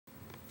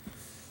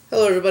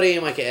Hello everybody,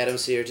 Micah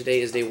here.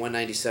 Today is day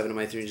 197 of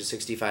my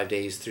 365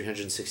 days,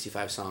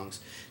 365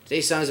 songs.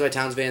 Today's song is by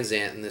Van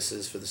Zandt, and this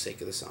is For the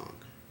Sake of the Song.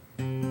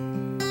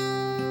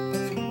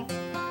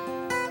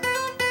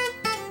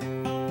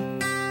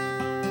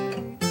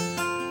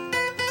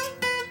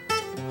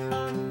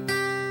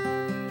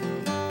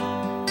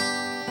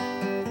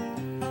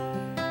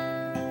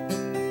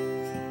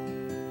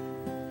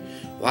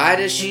 Why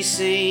does she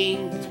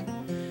sing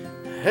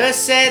her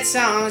sad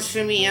songs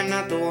for me? I'm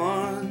not the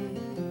one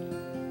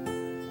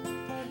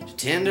to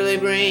tenderly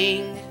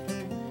bring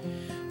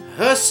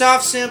her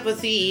soft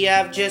sympathy.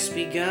 I've just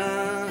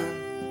begun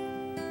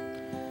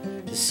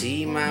to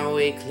see my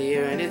way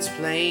clear, and it's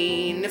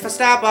plain. If I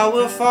stop, I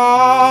will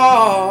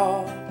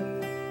fall.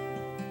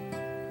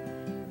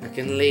 I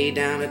can lay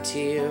down a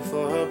tear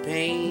for her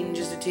pain,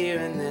 just a tear,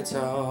 and that's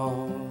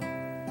all.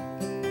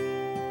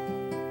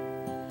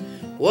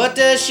 What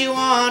does she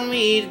want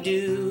me to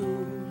do?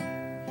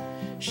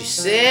 She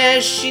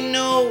says she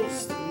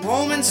knows the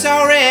moments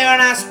are rare,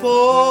 and I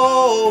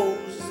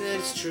suppose that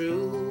it's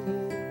true.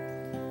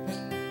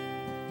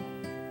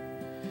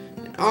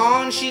 And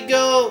on she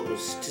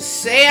goes to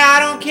say I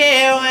don't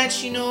care when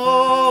she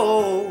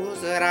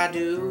knows that I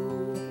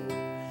do.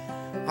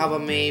 How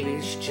about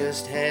maybe she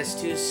just has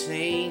to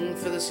sing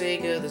for the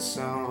sake of the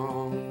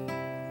song?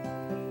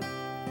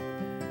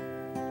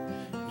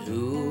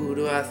 Who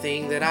do I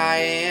think that I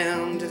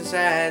am to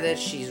decide that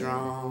she's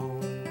wrong?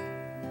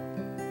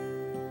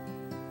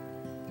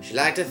 She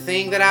liked to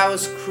think that I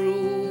was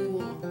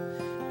cruel,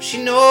 but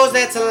she knows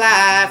that's a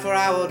lie, for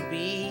I would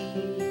be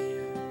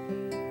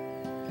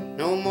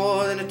no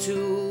more than a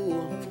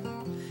tool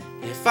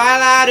if I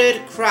allowed her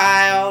to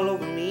cry all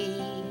over me.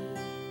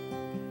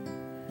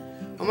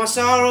 Oh, my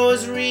sorrow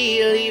is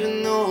real,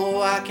 even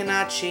though I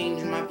cannot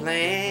change my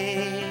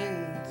plans.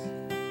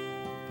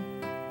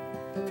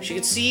 She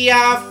could see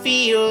how I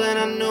feel, and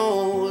I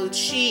know that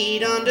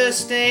she'd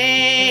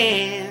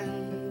understand.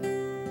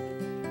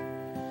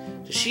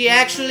 Does she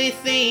actually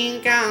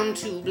think I'm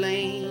to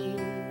blame?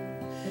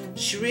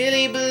 Does she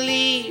really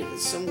believe that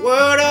some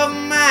word of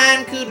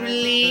mine could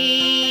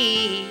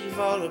relieve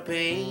all her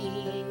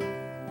pain?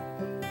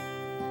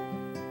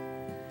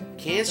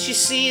 Can't she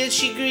see that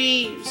she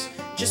grieves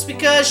just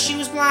because she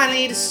was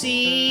blindly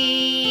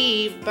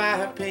deceived by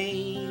her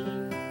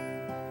pain?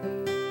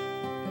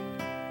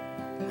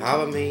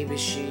 How about maybe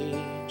she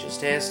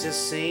just has to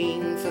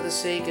sing for the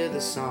sake of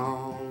the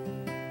song?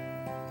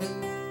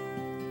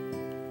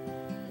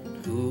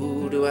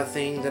 Who do I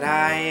think that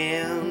I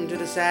am to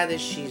decide that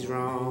she's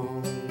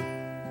wrong?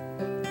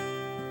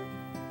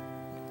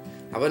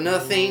 How about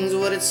nothing's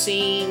what it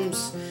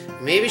seems?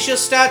 Maybe she'll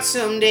start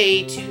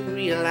someday to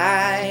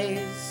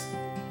realize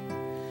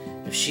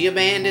if she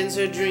abandons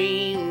her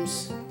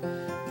dreams,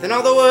 then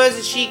all the words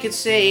that she could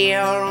say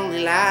are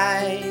only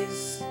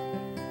lies.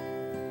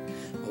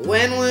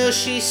 When will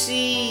she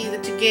see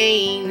that to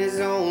gain is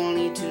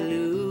only to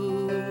lose?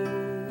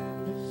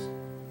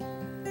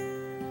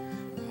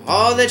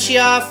 All that she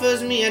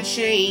offers me are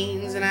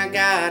chains, and I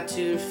got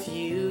to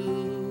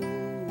refuse.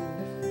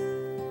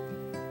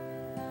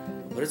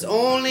 But it's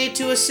only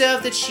to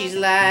herself that she's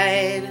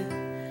lied.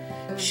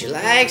 She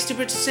likes to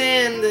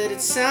pretend that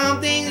it's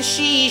something that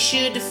she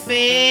should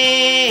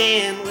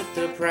defend with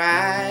her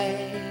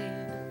pride.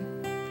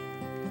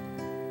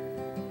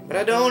 But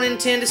I don't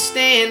intend to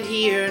stand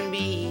here and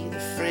be the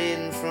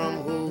friend from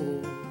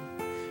whom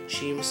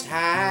she must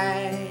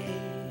hide.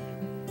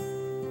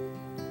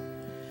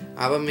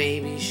 But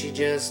maybe she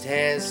just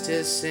has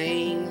to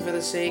sing for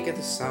the sake of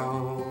the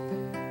song.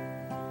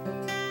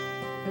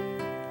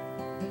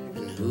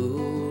 And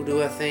who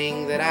do I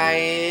think that I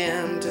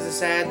am to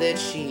decide that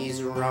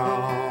she's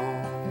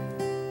wrong?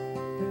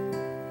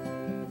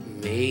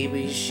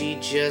 Maybe she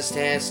just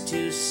has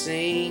to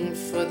sing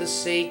for the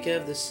sake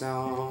of the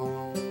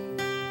song.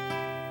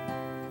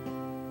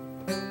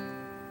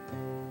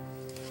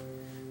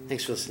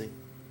 Thanks for listening.